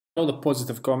All the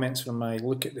positive comments from my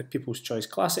look at the People's Choice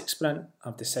Classic Sprint,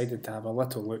 I've decided to have a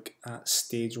little look at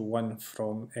stage 1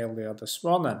 from earlier this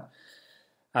morning.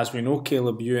 As we know,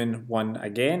 Caleb Ewan won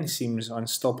again, seems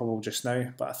unstoppable just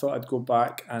now, but I thought I'd go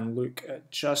back and look at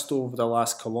just over the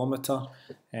last kilometre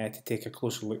to take a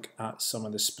closer look at some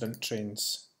of the sprint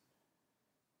trains.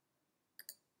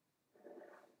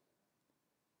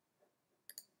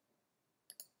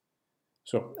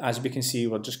 So as we can see,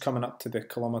 we're just coming up to the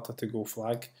kilometre to go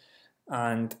flag,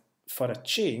 and for a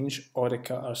change,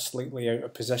 Orica are slightly out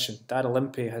of position. Daryl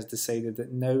Impey has decided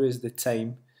that now is the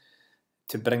time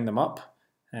to bring them up,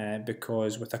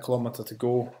 because with a kilometre to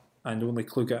go and only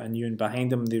Kluge and Ewan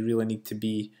behind them, they really need to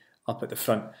be up at the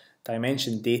front.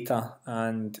 Dimension Data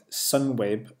and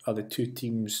Sunweb are the two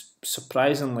teams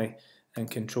surprisingly in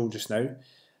control just now.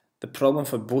 The problem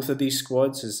for both of these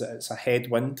squads is that it's a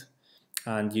headwind,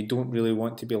 and you don't really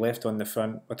want to be left on the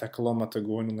front with a kilometre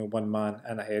going, only one man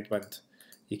in a headwind.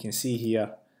 You can see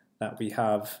here that we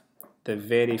have the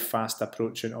very fast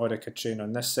approaching Orica train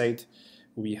on this side.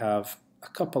 We have a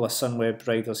couple of Sunweb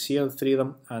riders here, 3 of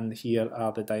them, and here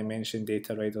are the Dimension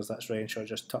Data riders. That's Renshaw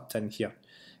just tucked in here.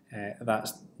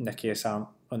 That's Nicky Assam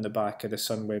on the back of the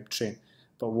Sunweb train.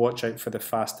 But watch out for the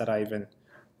fast arriving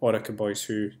Orica boys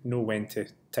who know when to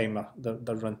time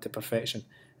their run to perfection.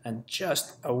 And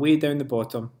just away down the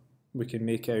bottom, we can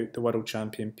make out the world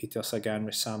champion Peter Sagan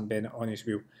with Sam Bennett on his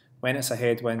wheel. When it's a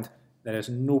headwind, there is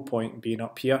no point in being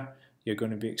up here. You're going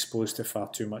to be exposed to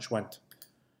far too much wind.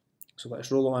 So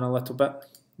let's roll it on a little bit.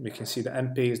 We can see that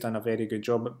Impey has done a very good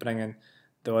job at bringing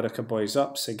the Orica boys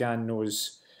up. Sagan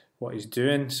knows what he's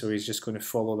doing, so he's just going to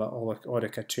follow that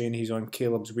Orica train. He's on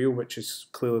Caleb's wheel, which is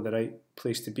clearly the right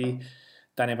place to be.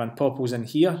 Danny Van Poppel's in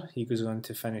here. He goes on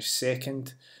to finish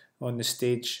second on the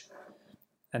stage,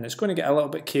 and it's going to get a little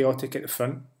bit chaotic at the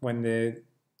front when the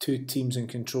two teams in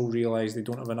control realise they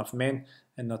don't have enough men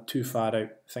and they're too far out.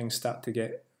 Things start to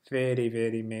get very,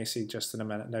 very messy just in a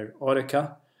minute now.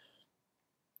 Orica,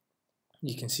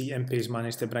 you can see Impey's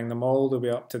managed to bring them all the way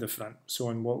up to the front.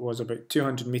 So in what was about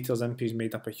 200 metres, Impey's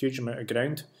made up a huge amount of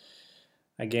ground.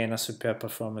 Again, a superb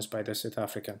performance by the South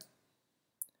African.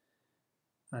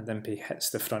 And Impey hits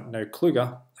the front. Now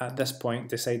Kluge, at this point,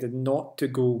 decided not to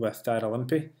go with Daryl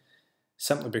Impey,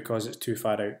 simply because it's too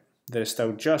far out. There is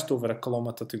still just over a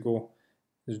kilometre to go.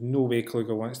 There's no way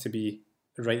Kluge wants to be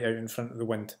right out in front of the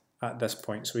wind at this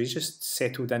point. So he's just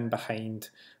settled in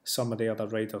behind some of the other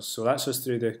riders. So that's us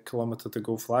through the kilometre to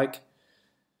go flag.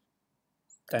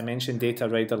 Dimension Data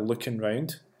rider looking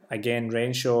round. Again,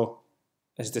 Renshaw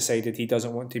has decided he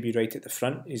doesn't want to be right at the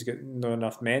front. He's got not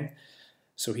enough men.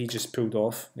 So he just pulled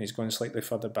off and he's gone slightly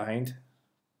further behind.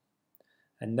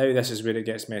 And now this is where it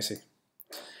gets messy.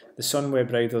 The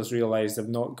Sunweb riders realise they've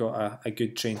not got a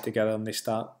good train together and they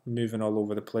start moving all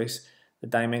over the place. The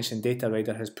Dimension Data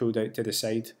rider has pulled out to the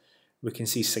side. We can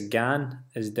see Sagan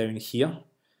is down here,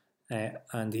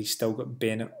 and he's still got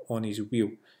Bennett on his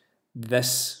wheel.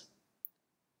 This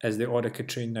is the Orica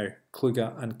train now.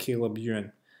 Kluge and Caleb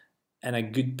Ewan in a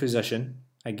good position.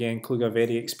 Again, Kluge,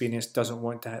 very experienced, doesn't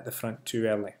want to hit the front too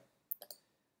early.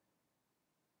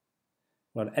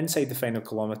 We're inside the final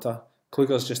kilometre.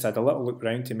 Kluge's just had a little look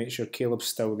round to make sure Caleb's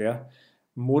still there.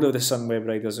 More of the Sunweb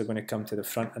riders are going to come to the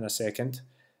front in a second.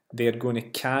 They're going to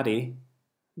carry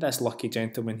this lucky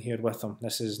gentleman here with him.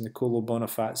 This is Nicolo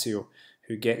Bonifacio,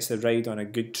 who gets the ride on a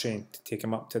good train to take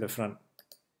him up to the front.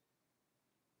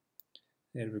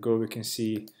 There we go, we can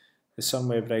see the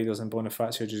Sunweb riders and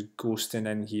Bonifacio just ghosting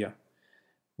in here.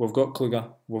 We've got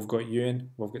Kluge, we've got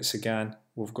Ewan, we've got Sagan,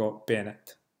 we've got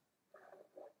Bennett.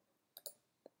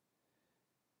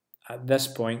 At this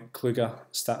point, Kluge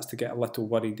starts to get a little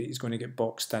worried that he's going to get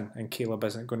boxed in and Caleb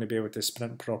isn't going to be able to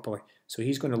sprint properly. So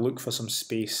he's going to look for some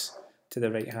space to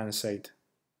the right hand side.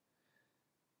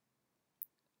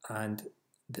 And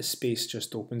the space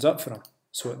just opens up for him.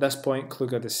 So at this point,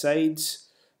 Kluge decides,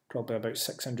 probably about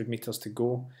 600 metres to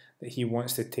go, that he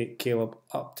wants to take Caleb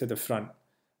up to the front.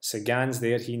 Sagan's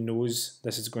there, he knows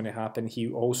this is going to happen. He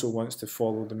also wants to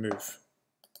follow the move.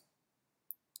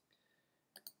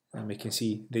 And we can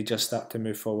see they just start to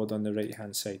move forward on the right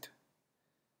hand side.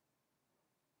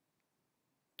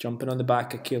 Jumping on the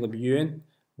back of Caleb Ewan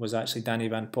was actually Danny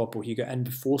Van Poppel. He got in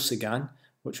before Sagan,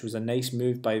 which was a nice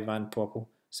move by Van Poppel.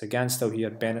 Sagan's still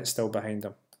here, Bennett's still behind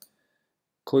him.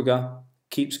 Kluge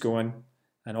keeps going,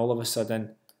 and all of a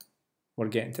sudden we're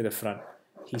getting to the front.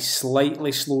 He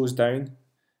slightly slows down,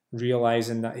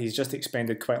 realising that he's just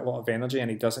expended quite a lot of energy and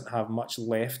he doesn't have much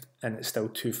left and it's still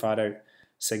too far out.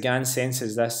 Sagan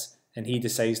senses this and he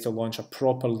decides to launch a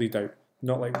proper lead out,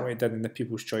 not like what he did in the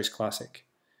People's Choice Classic.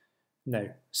 Now,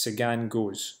 Sagan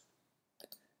goes.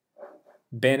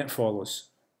 Bennett follows,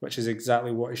 which is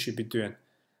exactly what he should be doing.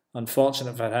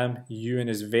 Unfortunate for him, Ewan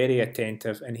is very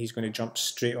attentive and he's going to jump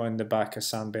straight on the back of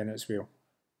Sam Bennett's wheel.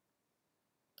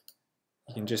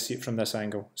 You can just see it from this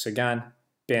angle. Sagan,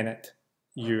 Bennett,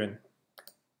 Ewan.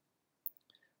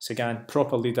 Sagan,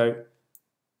 proper lead out,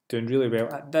 doing really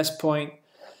well. At this point,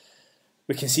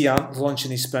 we can see Arndt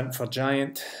launching his sprint for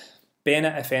Giant.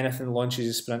 Bennett, if anything, launches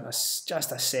his sprint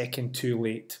just a second too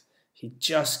late. He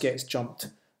just gets jumped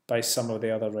by some of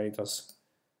the other riders.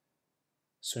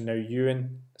 So now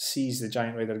Ewan sees the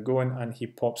Giant rider going and he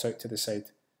pops out to the side.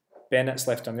 Bennett's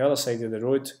left on the other side of the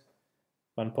road.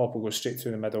 Van Poppel goes straight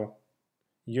through the middle.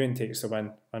 Ewan takes the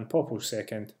win. Van Poppel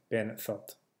second, Bennett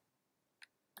third.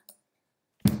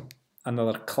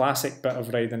 Another classic bit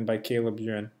of riding by Caleb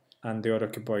Ewan and the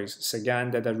Orica boys.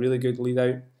 Sagan did a really good lead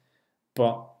out,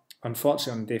 but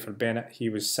unfortunately on the day for Bennett, he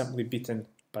was simply beaten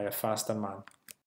by a faster man.